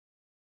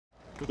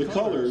The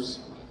colors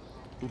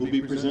will be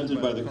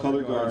presented by the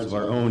color guards of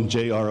our own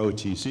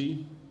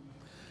JROTC.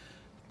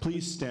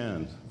 Please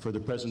stand for the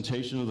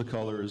presentation of the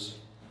colors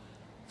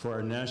for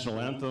our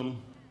national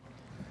anthem,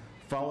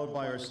 followed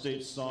by our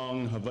state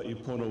song, Hawaii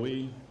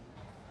Pono'i.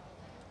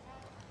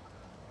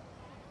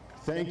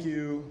 Thank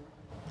you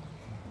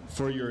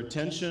for your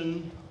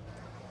attention,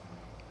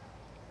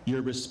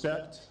 your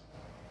respect,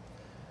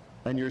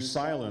 and your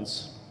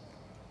silence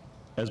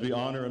as we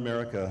honor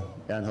America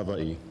and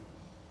Hawaii.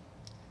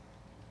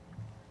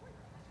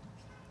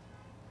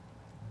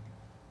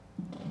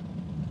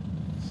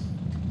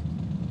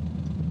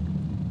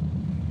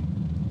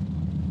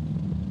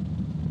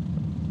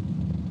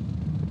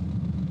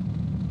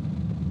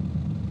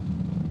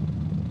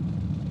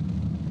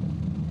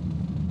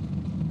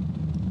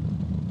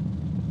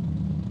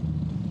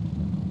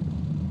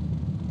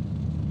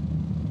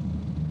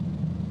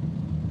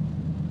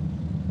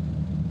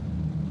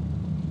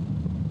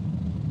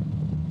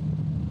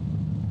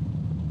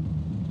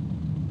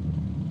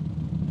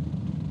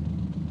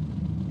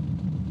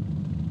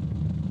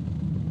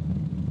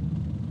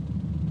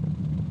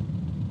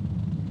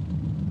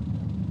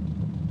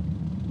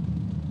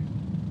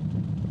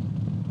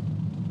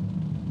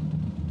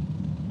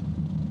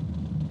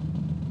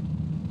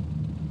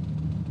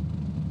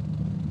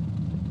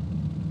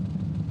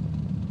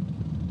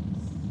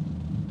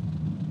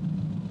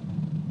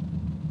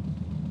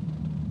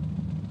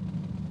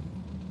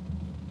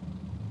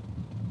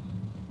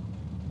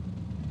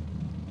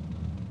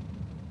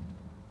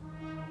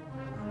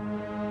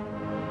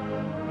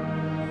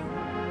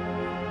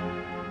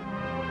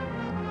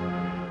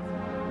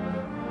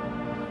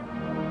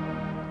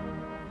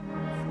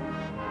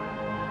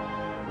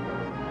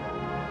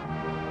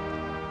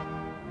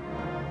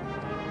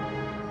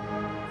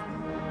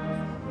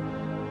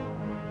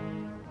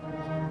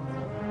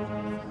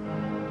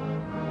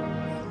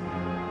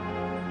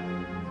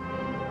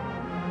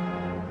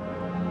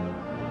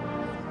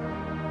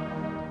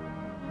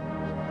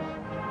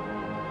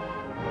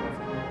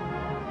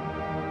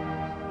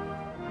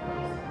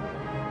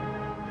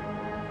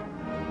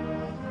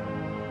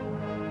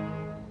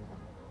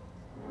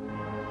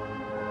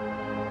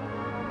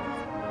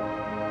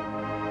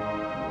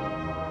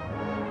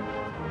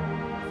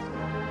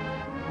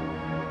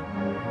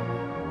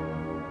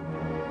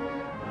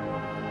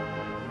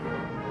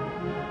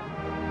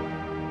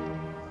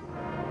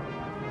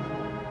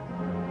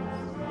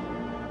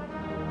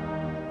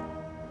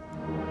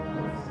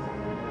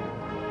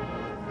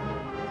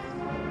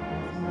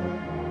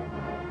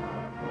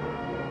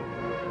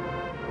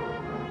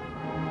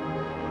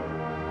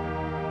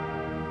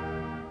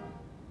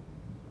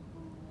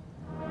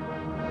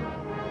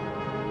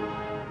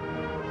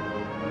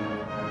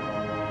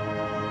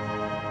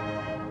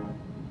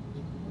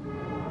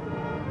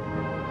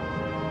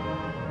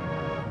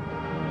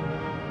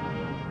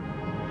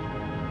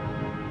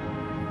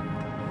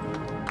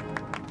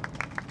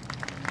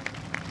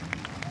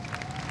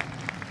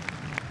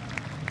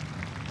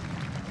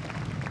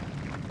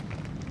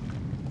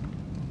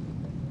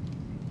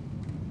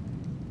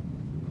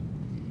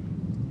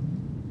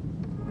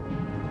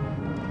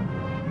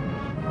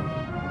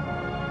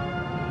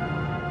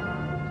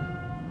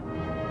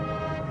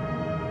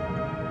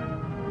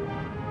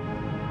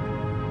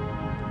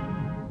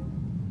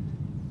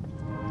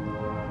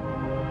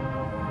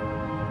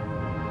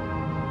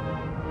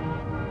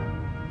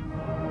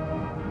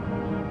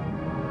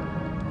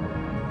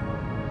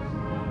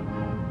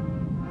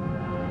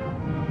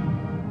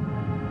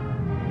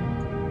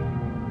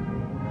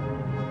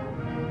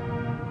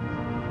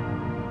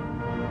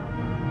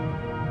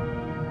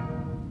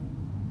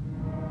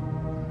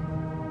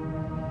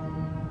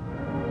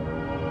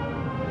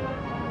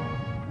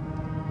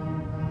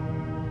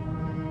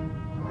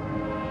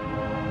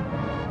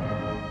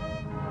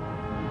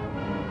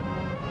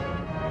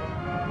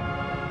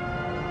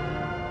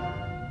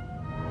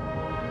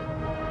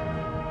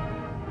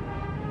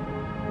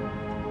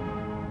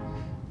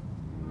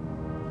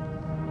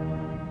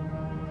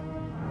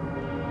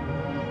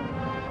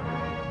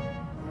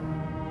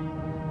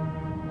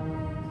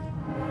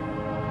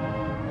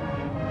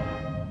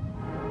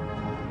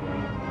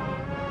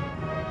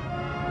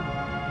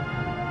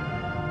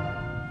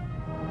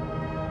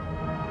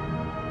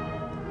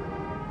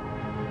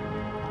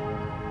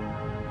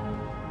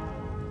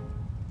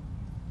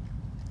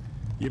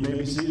 You may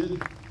be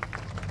seated.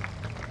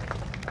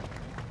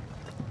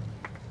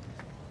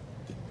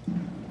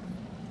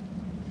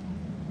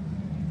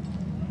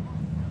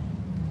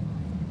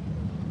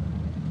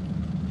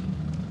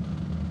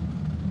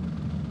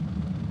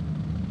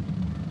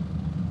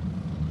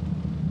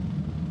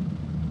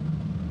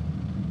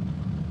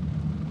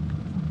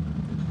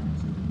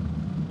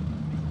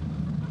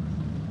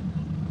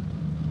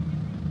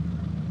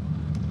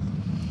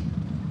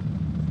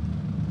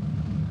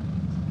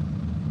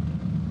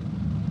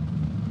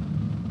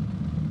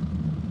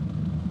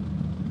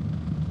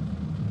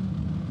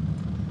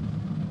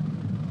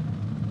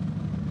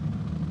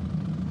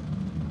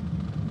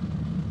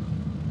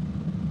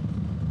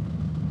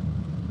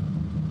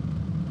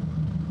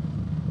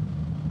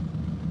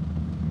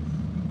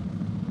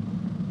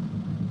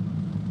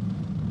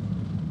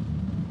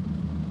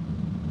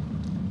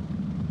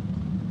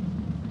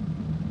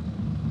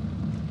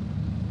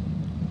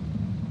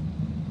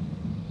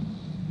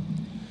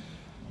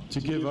 To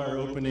give our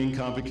opening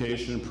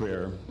convocation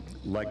prayer,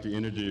 I'd like to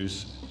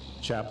introduce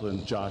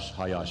Chaplain Josh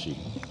Hayashi.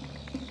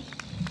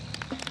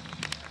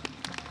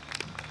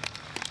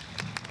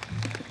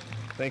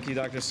 Thank you,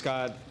 Dr.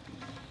 Scott.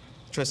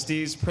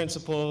 Trustees,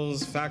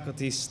 principals,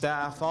 faculty,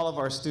 staff, all of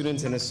our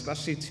students, and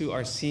especially to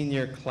our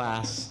senior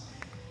class.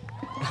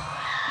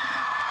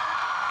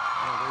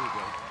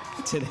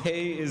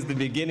 Today is the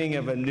beginning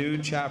of a new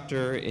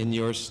chapter in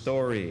your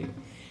story.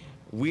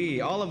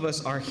 We, all of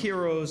us, are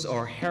heroes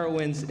or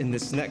heroines in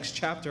this next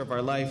chapter of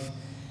our life.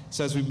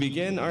 So as we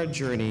begin our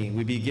journey,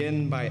 we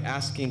begin by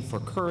asking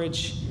for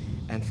courage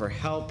and for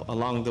help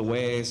along the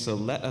way. So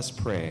let us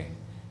pray.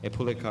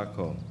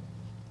 Epulikako.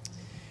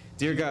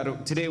 Dear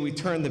God, today we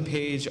turn the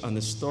page on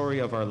the story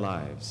of our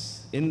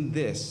lives. In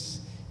this,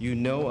 you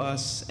know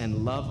us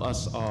and love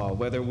us all,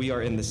 whether we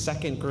are in the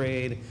 2nd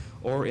grade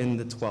or in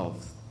the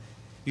 12th.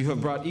 You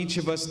have brought each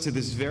of us to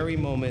this very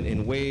moment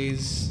in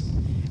ways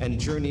and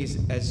journeys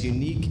as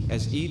unique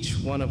as each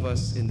one of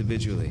us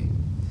individually.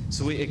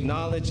 So we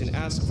acknowledge and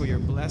ask for your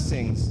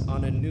blessings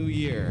on a new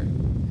year.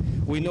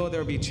 We know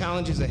there will be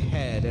challenges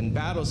ahead and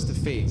battles to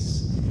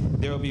face.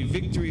 There will be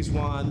victories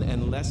won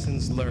and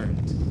lessons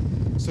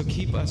learned. So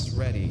keep us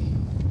ready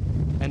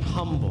and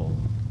humble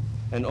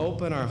and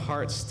open our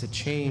hearts to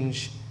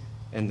change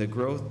and the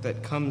growth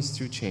that comes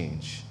through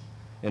change.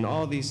 And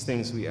all these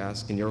things we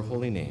ask in your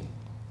holy name.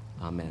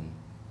 Amen.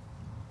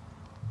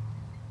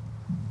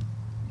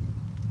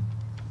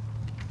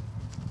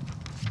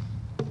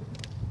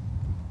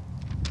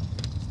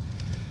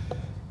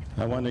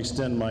 I want to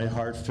extend my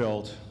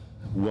heartfelt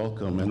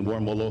welcome and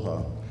warm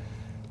aloha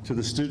to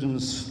the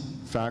students,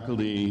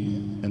 faculty,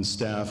 and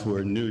staff who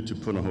are new to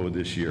Punahou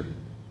this year.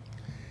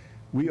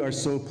 We are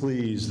so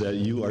pleased that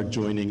you are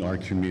joining our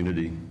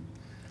community.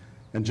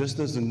 And just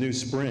as the new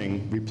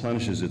spring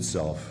replenishes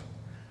itself,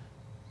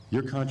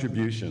 your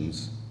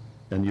contributions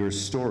and your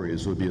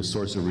stories will be a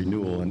source of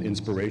renewal and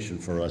inspiration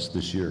for us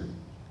this year.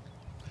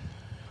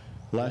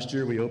 Last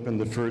year, we opened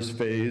the first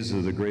phase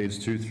of the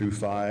grades 2 through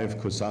 5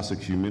 Kosasa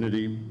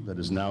community that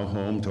is now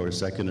home to our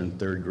 2nd and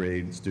 3rd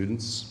grade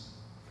students.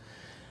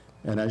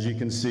 And as you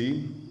can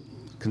see,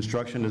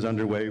 construction is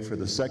underway for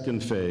the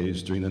 2nd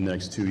phase during the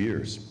next 2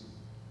 years.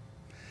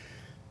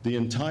 The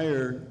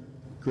entire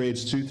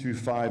grades 2 through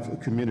 5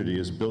 community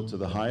is built to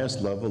the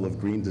highest level of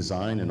green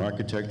design and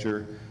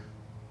architecture,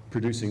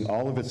 producing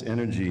all of its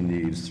energy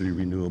needs through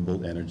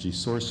renewable energy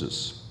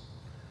sources.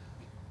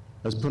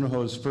 As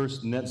Punahou's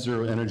first net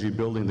zero energy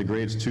building, the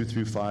grades 2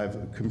 through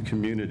 5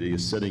 community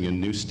is setting a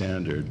new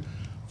standard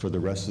for the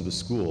rest of the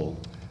school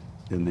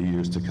in the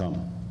years to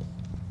come.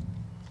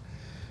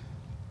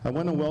 I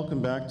want to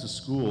welcome back to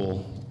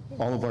school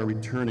all of our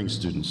returning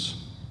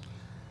students.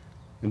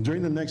 And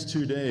during the next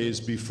 2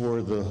 days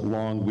before the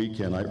long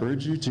weekend, I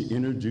urge you to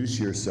introduce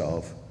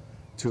yourself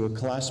to a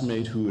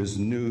classmate who is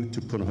new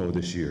to Punahou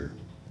this year.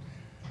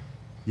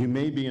 You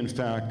may be, in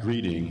fact,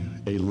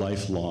 greeting a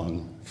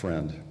lifelong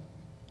friend.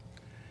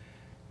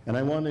 And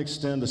I want to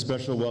extend a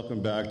special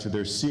welcome back to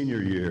their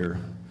senior year,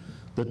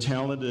 the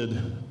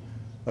talented,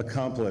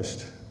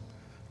 accomplished,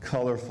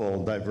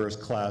 colorful, diverse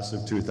class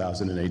of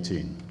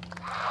 2018.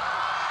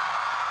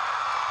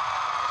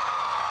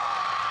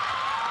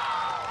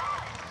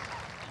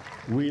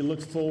 We look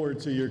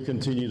forward to your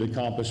continued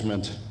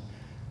accomplishment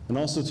and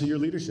also to your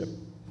leadership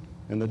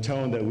and the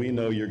tone that we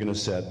know you're going to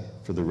set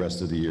for the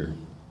rest of the year.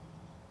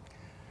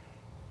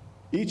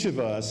 Each of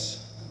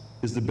us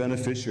is the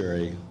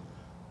beneficiary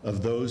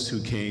of those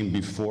who came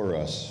before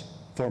us,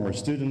 former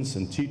students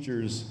and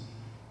teachers,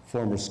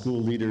 former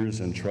school leaders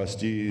and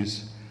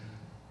trustees,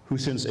 who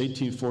since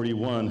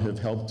 1841 have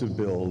helped to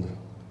build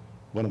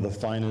one of the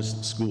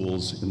finest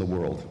schools in the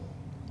world.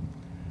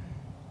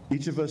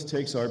 Each of us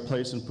takes our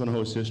place in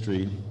Punahou's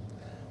history,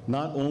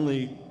 not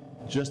only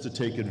just to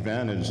take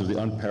advantage of the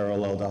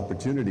unparalleled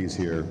opportunities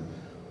here,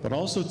 but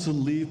also to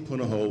leave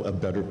Punahou a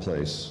better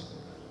place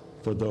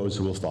for those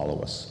who will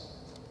follow us.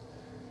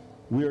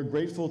 We are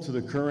grateful to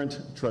the current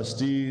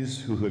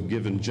trustees who have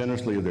given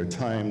generously of their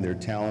time, their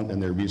talent,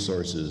 and their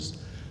resources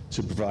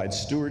to provide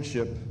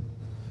stewardship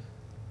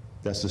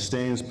that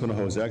sustains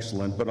Punahou's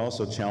excellence, but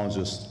also challenges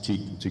us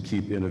to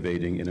keep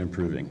innovating and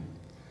improving.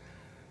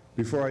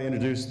 Before I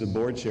introduce the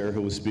board chair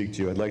who will speak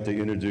to you, I'd like to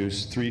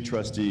introduce 3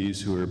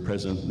 trustees who are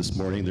present this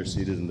morning. They're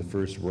seated in the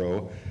first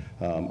row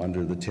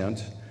under the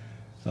tent.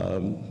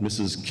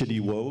 Mrs. Kitty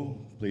Woe,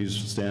 please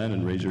stand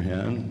and raise your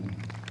hand.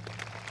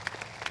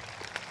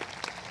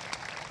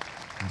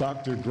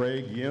 Dr.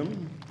 Greg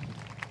Yim,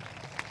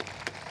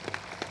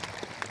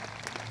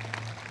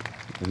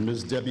 and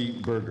Ms. Debbie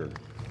Berger.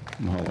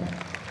 Mahalo.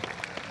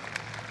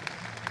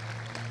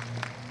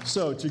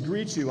 So, to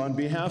greet you on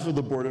behalf of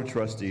the Board of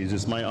Trustees,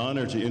 it's my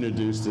honor to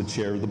introduce the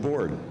chair of the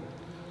board.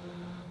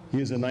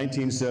 He is a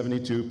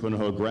 1972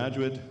 Punahou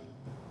graduate.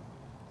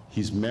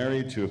 He's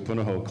married to a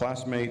Punahou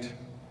classmate.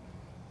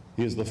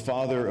 He is the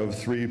father of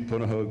 3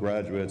 Punahou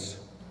graduates,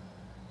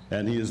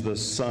 and he is the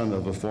son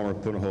of a former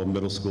Punahou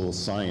Middle School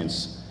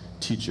science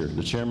teacher,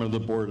 the chairman of the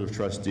Board of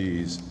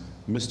Trustees,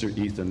 Mr.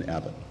 Ethan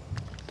Abbott.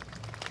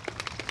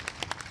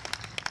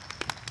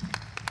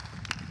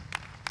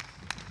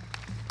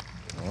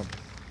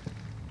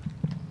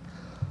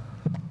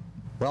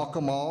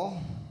 Welcome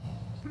all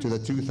to the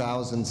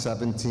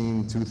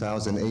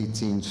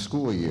 2017-2018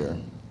 school year.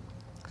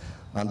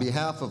 On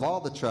behalf of all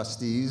the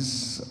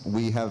trustees,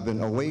 we have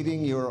been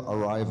awaiting your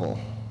arrival.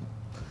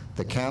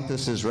 The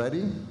campus is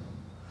ready,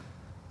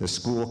 the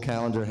school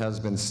calendar has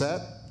been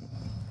set,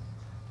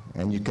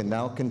 and you can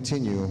now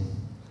continue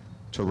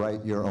to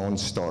write your own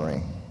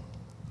story.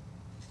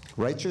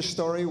 Write your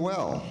story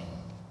well,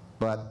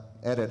 but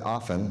edit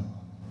often.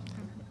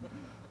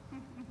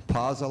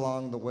 Pause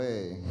along the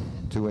way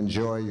to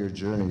enjoy your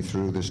journey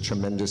through this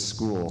tremendous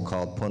school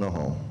called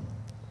Punahou.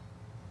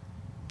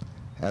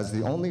 As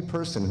the only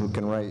person who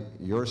can write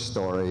your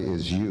story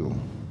is you.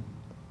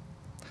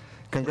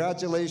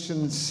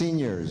 Congratulations,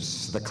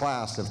 seniors, the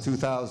class of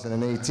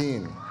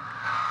 2018.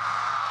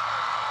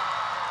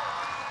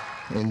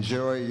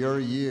 Enjoy your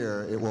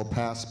year. It will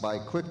pass by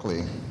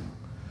quickly.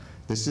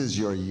 This is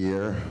your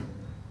year,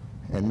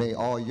 and may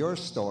all your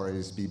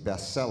stories be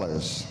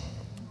bestsellers.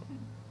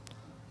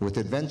 With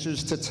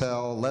adventures to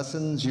tell,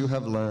 lessons you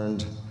have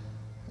learned,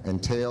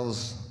 and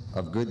tales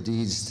of good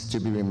deeds to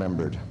be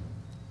remembered.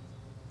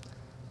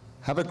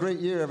 Have a great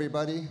year,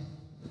 everybody.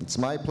 It's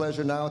my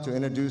pleasure now to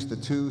introduce the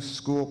two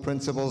school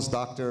principals,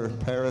 Dr.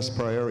 Paris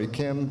Prairie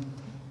Kim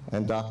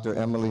and Dr.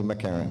 Emily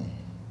McCarran.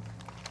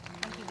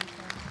 Thank you, Lisa.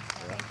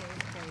 Thank you. It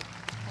was great.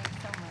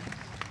 Thanks so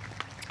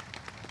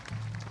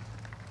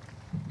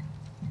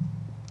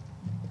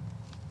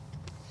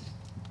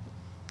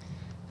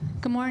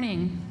much. Good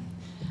morning.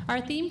 Our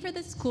theme for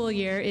the school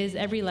year is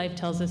Every Life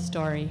Tells a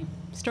Story.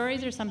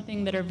 Stories are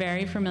something that are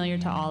very familiar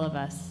to all of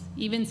us,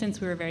 even since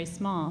we were very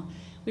small.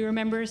 We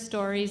remember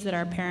stories that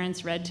our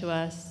parents read to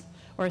us,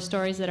 or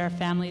stories that our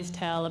families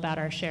tell about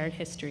our shared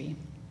history.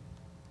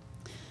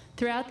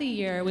 Throughout the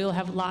year, we will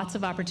have lots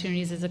of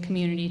opportunities as a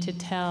community to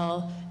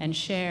tell and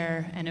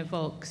share and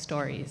evoke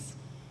stories.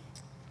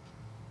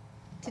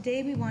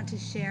 Today we want to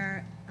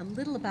share a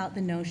little about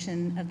the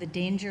notion of the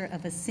danger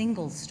of a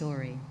single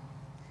story,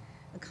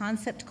 a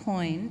concept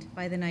coined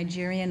by the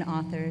Nigerian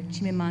author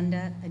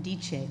Chimamanda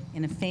Adichie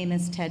in a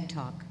famous TED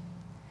Talk.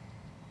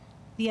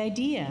 The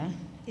idea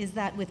is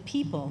that with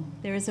people,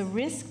 there is a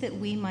risk that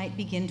we might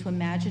begin to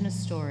imagine a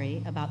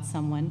story about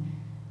someone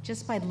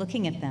just by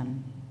looking at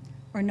them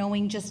or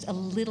knowing just a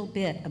little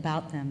bit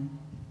about them.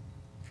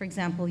 For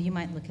example, you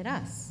might look at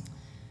us.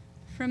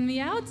 From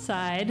the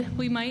outside,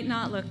 we might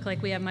not look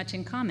like we have much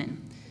in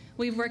common.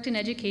 We've worked in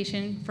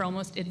education for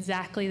almost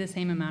exactly the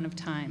same amount of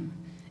time,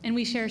 and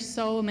we share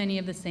so many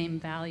of the same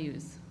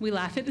values. We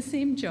laugh at the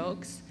same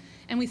jokes,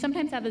 and we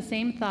sometimes have the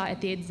same thought at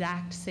the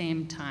exact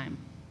same time.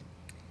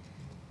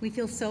 We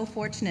feel so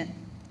fortunate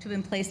to have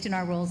been placed in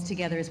our roles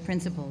together as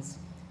principals.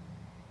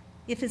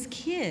 If as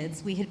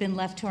kids we had been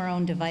left to our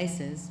own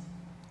devices,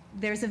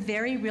 there's a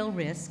very real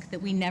risk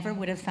that we never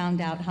would have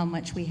found out how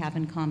much we have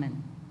in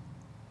common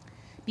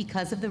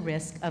because of the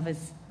risk of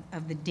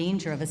the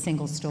danger of a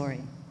single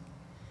story.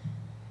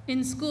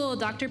 In school,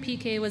 Dr.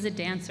 PK was a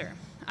dancer.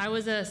 I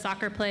was a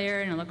soccer player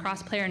and a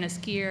lacrosse player and a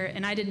skier,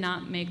 and I did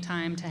not make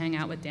time to hang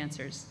out with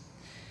dancers.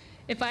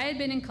 If I had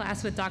been in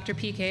class with Dr.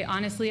 PK,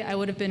 honestly, I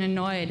would have been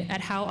annoyed at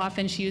how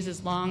often she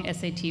uses long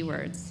SAT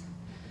words.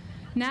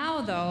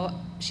 Now, though,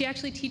 she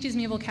actually teaches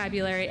me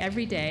vocabulary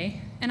every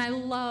day, and I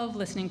love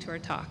listening to her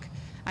talk.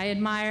 I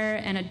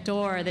admire and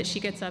adore that she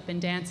gets up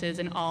and dances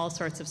in all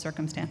sorts of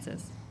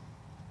circumstances.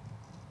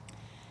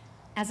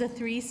 As a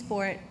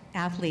three-sport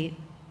athlete,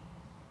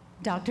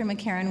 Dr.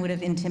 McCarran would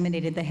have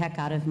intimidated the heck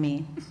out of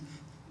me.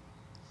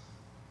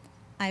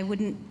 I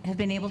wouldn't have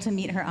been able to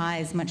meet her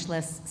eyes, much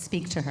less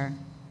speak to her.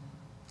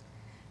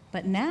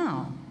 But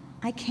now,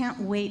 I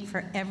can't wait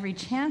for every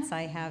chance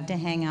I have to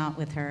hang out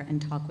with her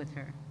and talk with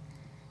her.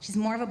 She's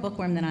more of a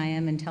bookworm than I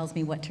am and tells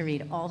me what to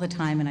read all the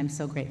time, and I'm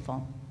so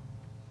grateful.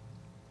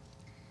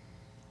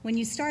 When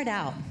you start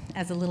out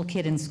as a little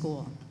kid in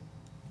school,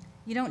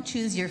 you don't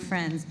choose your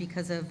friends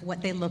because of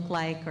what they look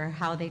like or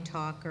how they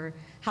talk or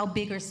how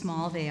big or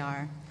small they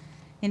are.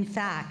 In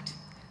fact,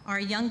 our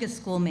youngest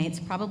schoolmates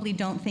probably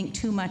don't think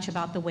too much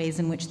about the ways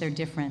in which they're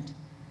different,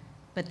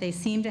 but they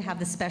seem to have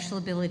the special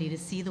ability to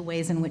see the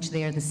ways in which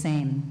they are the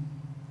same,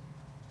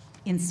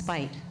 in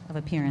spite of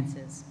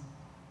appearances.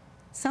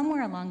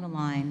 Somewhere along the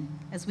line,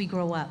 as we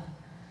grow up,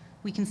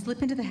 we can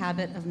slip into the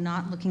habit of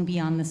not looking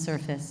beyond the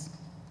surface.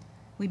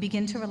 We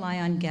begin to rely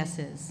on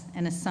guesses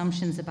and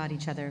assumptions about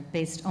each other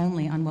based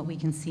only on what we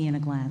can see in a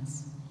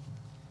glance.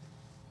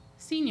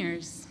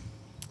 Seniors.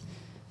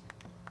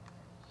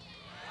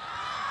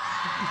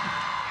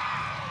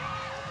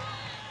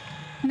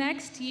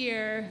 Next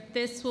year,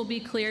 this will be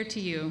clear to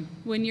you.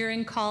 When you're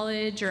in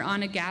college or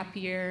on a gap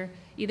year,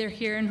 either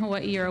here in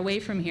Hawaii or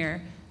away from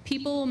here,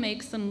 people will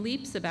make some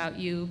leaps about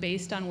you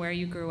based on where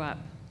you grew up.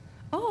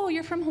 Oh,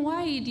 you're from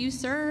Hawaii. Do you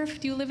surf?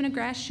 Do you live in a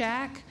grass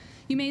shack?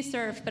 You may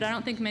surf, but I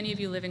don't think many of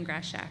you live in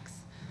grass shacks.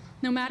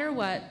 No matter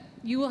what,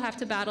 you will have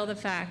to battle the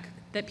fact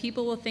that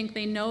people will think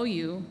they know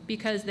you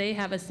because they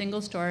have a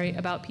single story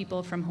about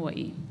people from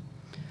Hawaii.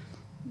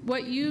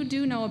 What do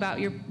you know about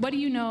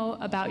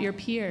your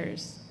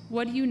peers?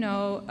 What do you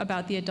know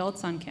about the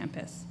adults on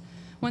campus?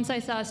 Once I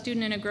saw a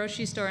student in a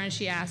grocery store and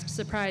she asked,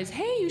 surprised,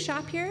 "Hey, you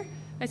shop here?"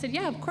 I said,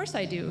 "Yeah, of course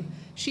I do."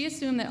 She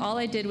assumed that all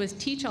I did was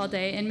teach all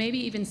day and maybe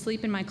even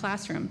sleep in my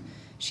classroom.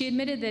 She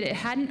admitted that it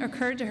hadn't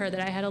occurred to her that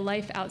I had a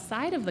life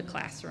outside of the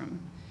classroom.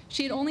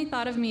 She had only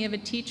thought of me as a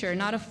teacher,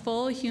 not a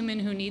full human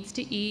who needs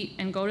to eat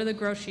and go to the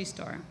grocery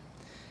store.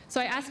 So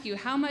I ask you,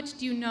 how much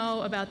do you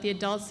know about the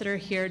adults that are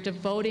here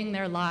devoting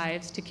their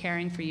lives to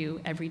caring for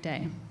you every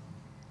day?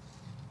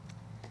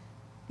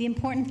 The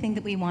important thing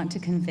that we want to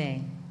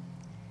convey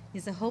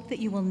is a hope that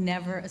you will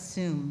never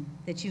assume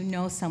that you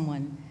know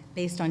someone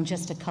based on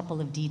just a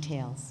couple of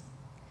details.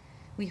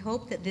 We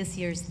hope that this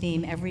year's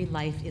theme, Every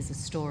Life is a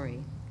Story,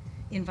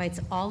 invites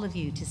all of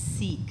you to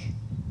seek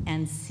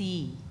and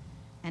see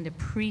and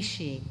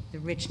appreciate the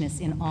richness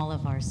in all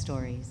of our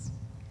stories.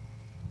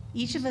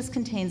 Each of us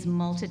contains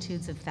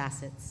multitudes of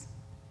facets.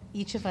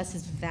 Each of us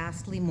is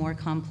vastly more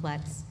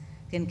complex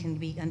than can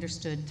be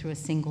understood through a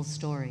single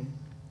story.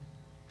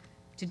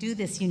 To do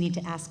this, you need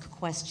to ask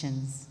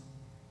questions.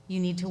 You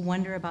need to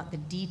wonder about the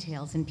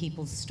details in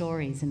people's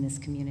stories in this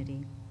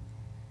community.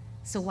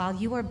 So while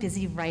you are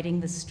busy writing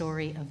the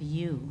story of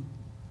you,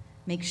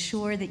 make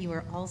sure that you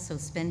are also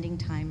spending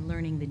time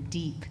learning the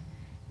deep,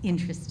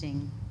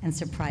 interesting, and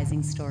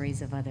surprising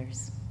stories of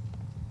others.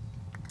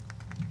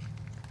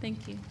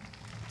 Thank you.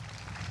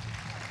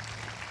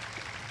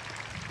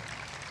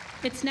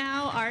 It's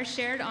now our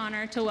shared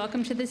honor to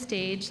welcome to the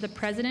stage the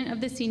president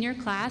of the senior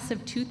class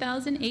of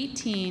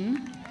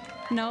 2018,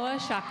 Noah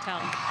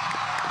Schachtel.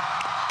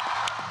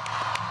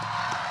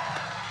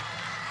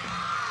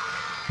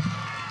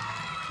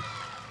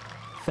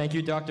 Thank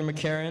you, Dr.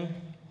 McCarran,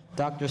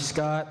 Dr.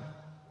 Scott,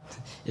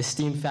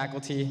 esteemed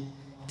faculty,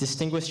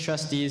 distinguished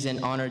trustees,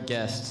 and honored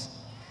guests.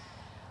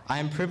 I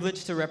am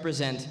privileged to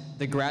represent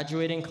the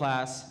graduating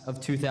class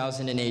of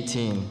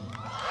 2018.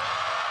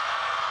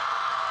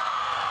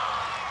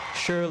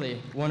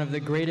 Surely one of the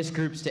greatest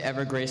groups to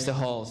ever grace the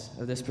halls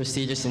of this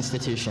prestigious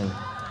institution.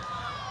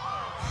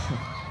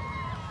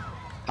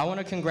 I want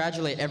to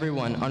congratulate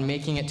everyone on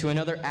making it to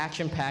another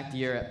action-packed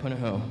year at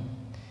Punahou.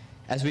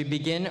 As we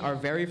begin our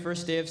very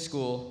first day of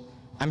school,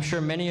 I'm sure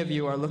many of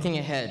you are looking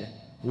ahead,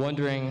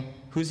 wondering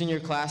who's in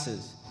your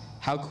classes,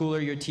 how cool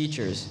are your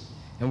teachers,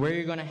 and where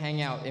you're going to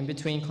hang out in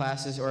between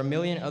classes, or a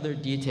million other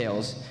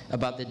details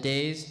about the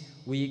days,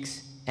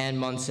 weeks, and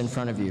months in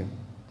front of you.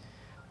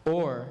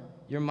 Or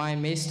your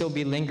mind may still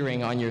be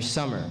lingering on your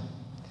summer,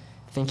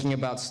 thinking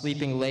about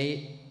sleeping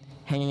late,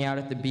 hanging out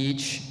at the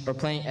beach, or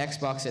playing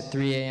Xbox at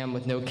 3 a.m.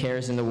 with no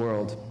cares in the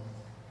world.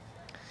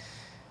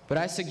 But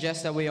I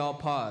suggest that we all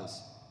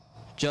pause,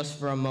 just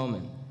for a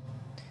moment.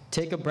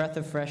 Take a breath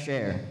of fresh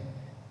air.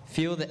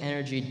 Feel the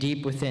energy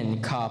deep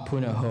within Ka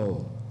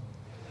Punahou.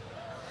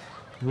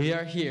 We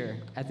are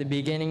here at the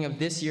beginning of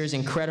this year's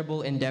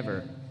incredible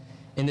endeavor,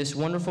 in this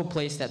wonderful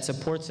place that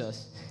supports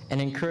us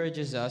and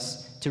encourages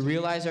us to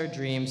realize our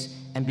dreams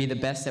and be the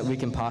best that we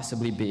can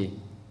possibly be.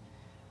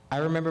 I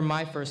remember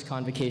my first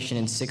convocation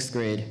in 6th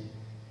grade,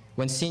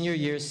 when senior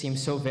years seemed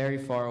so very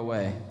far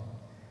away.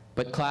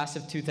 But class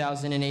of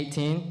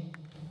 2018,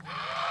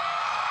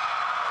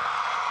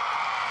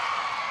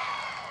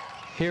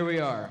 here we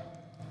are.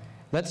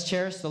 Let's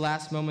cherish the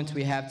last moments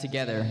we have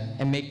together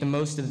and make the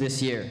most of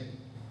this year.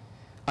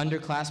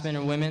 Underclassmen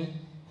and women,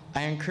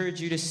 I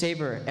encourage you to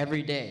savor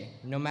every day,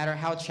 no matter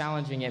how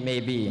challenging it may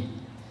be.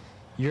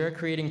 You're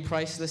creating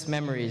priceless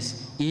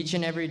memories each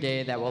and every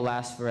day that will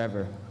last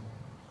forever.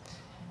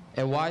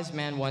 A wise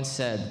man once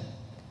said,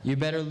 "You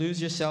better lose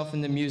yourself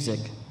in the music,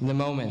 in the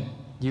moment.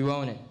 You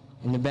own it,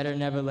 and you better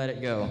never let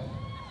it go."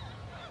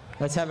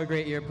 Let's have a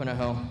great year,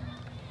 Punahou.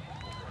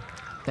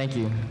 Thank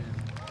you.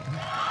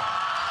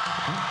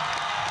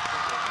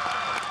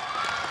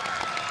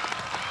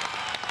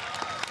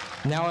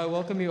 Now I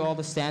welcome you all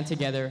to stand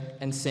together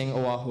and sing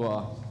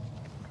Oahua.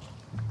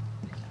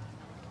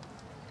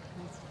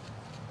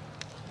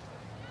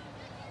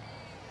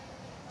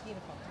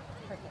 Beautiful.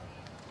 Perfect.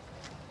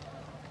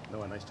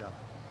 Noah, nice job.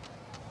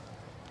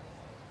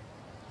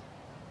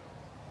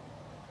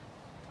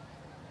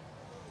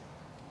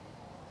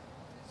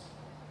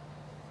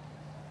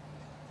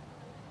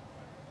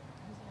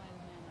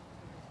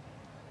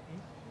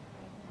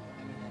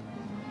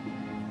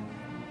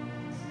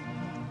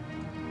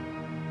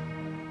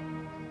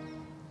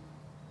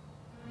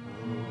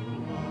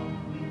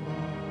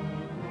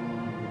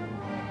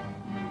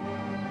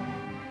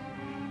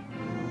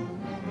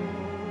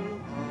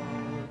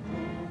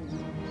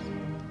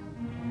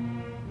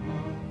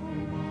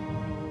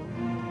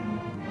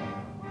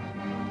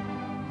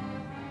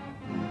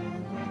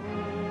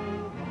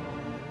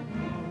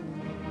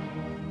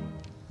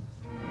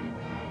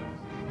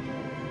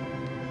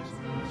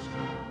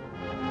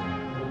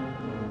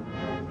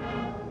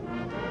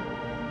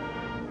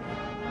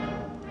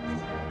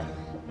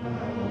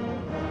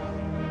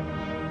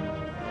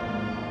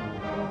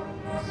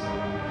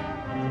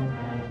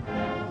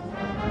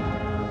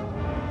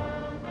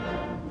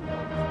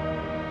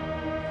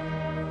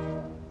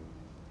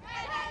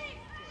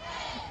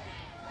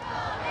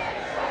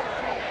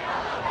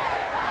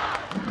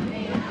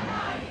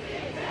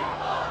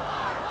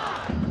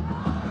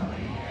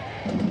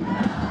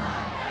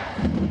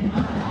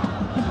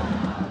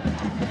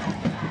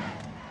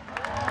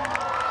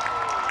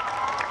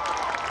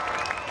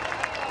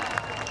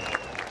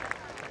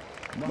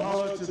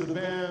 Mahalo to the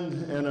band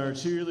and our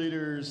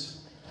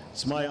cheerleaders.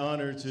 It's my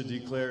honor to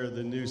declare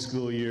the new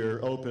school year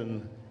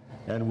open,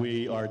 and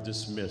we are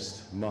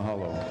dismissed.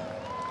 Mahalo.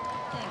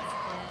 Thanks,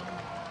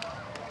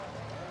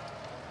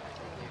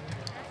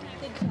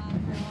 Ben. Good job.